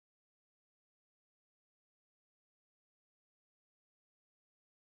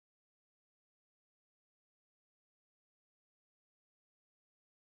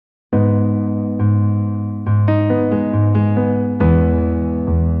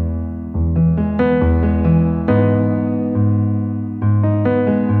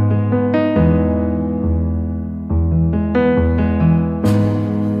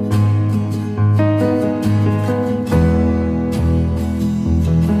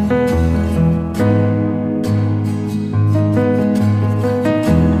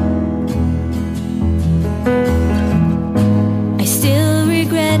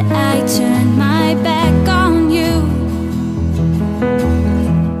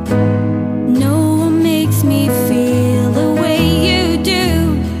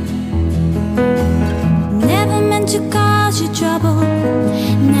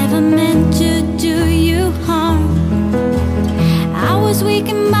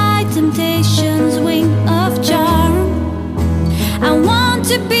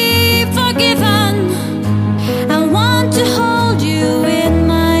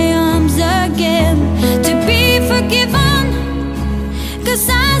'cause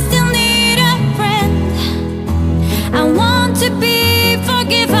I still need a friend. I want to be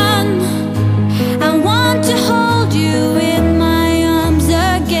forgiven. I want to hold you in my arms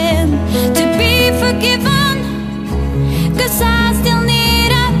again. To be forgiven, 'cause I still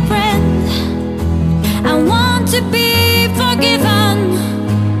need a friend. I want to be forgiven.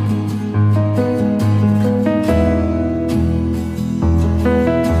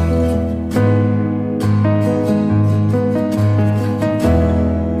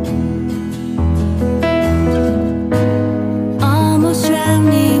 Almost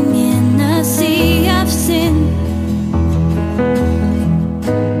drowning in a sea of sin.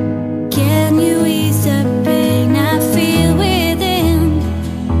 Can you ease the pain I feel within?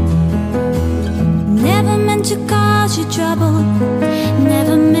 Never meant to cause you trouble,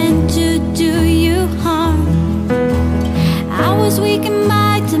 never meant to do you harm. I was weakened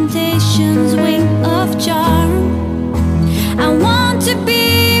by temptation's wing of charm. I want to be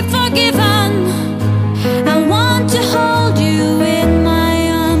forgiven. I want to hold you in my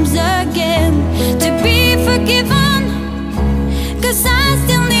arms again. To be forgiven, 'cause I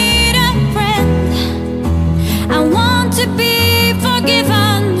still need a friend. I want to be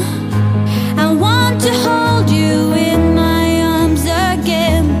forgiven. I want to hold you in my arms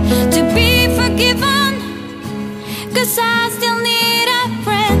again. To be forgiven, 'cause I still need a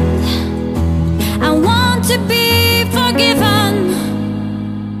friend. I want to be forgiven.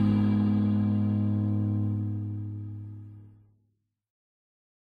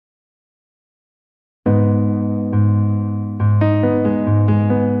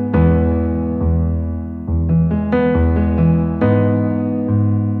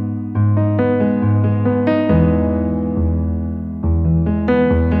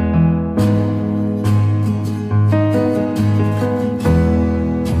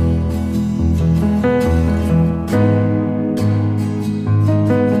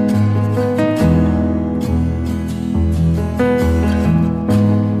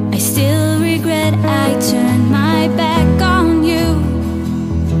 I still regret I turned my back on you.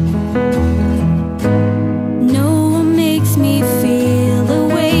 No one makes me feel the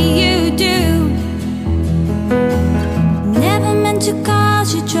way you do. Never meant to cause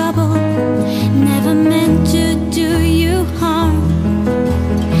you trouble, never meant to do you harm.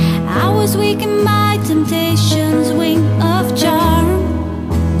 I was weakened by temptation's wing of charm.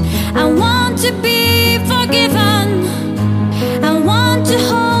 I want to be forgiven. I want to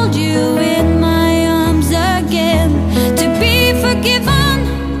hold you in my arms again. To be forgiven,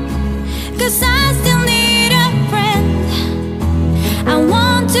 'cause I still need a friend. I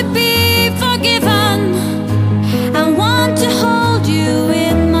want to be forgiven. I want to hold you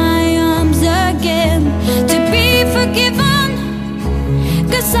in my arms again. To be forgiven,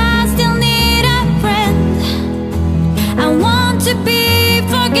 'cause I still need a friend. I want to be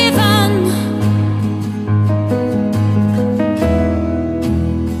forgiven.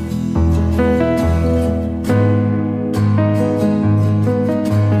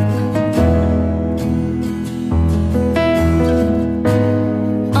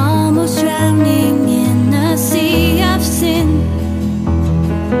 Almost drowning in a sea of sin.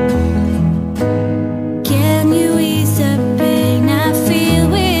 Can you ease the pain I feel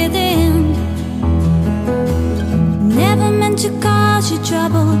within? Never meant to cause you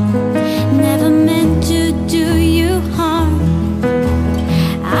trouble, never meant to do you harm.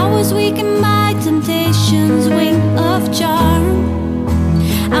 I was weakened by temptation's wing of charm.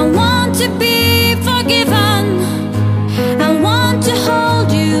 I want to be forgiven. I want to hold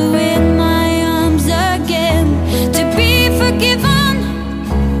you in my arms again. To be forgiven,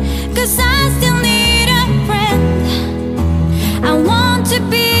 'cause I still need a friend. I want to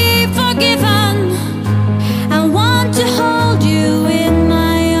be forgiven. I want to hold you in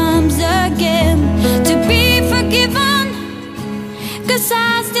my arms again. To be forgiven, 'cause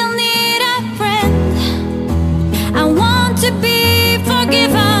I still need a friend. I want to be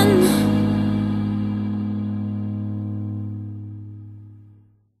forgiven.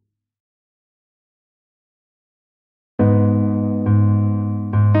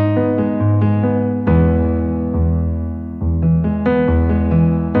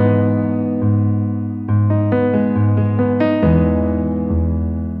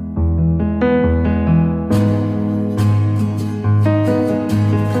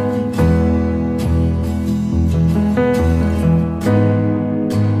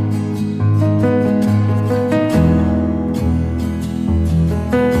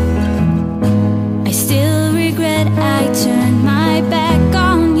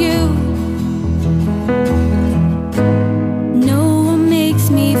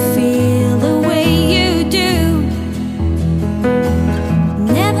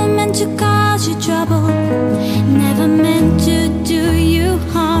 meant to cause you trouble, never meant to do you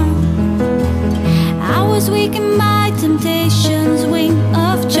harm. I was weakened by temptation's wing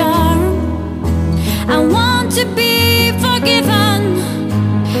of charm. I want to be forgiven,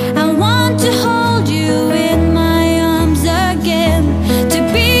 I want to hold you in my arms again. To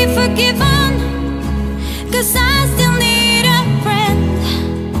be forgiven, 'cause I still need a friend.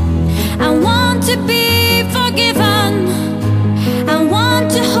 I want to be forgiven, I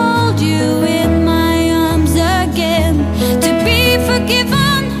want to hold you in my arms again. To be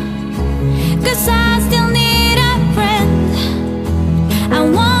forgiven, 'cause I still need a friend. I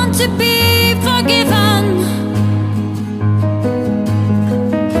want to be forgiven.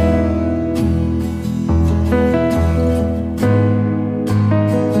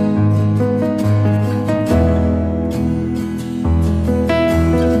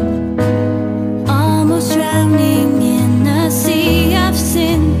 Almost drowning in a sea of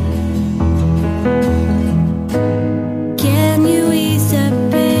sin. Can you ease the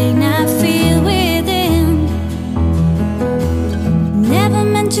pain I feel within? Never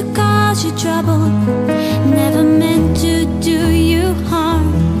meant to cause you trouble, never meant to do you harm.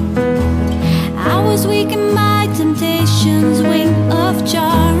 I was weakened by temptation's wing of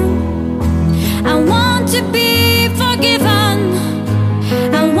charm. I want to be forgiven,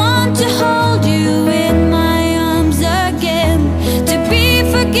 I want to hold you in my arms again. To be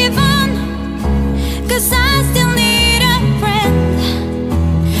forgiven, 'cause I still need a friend.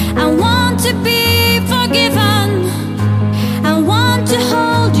 I want to be forgiven, I want to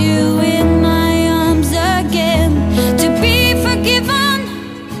hold you in my arms again. To be forgiven,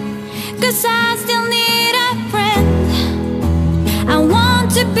 'cause I still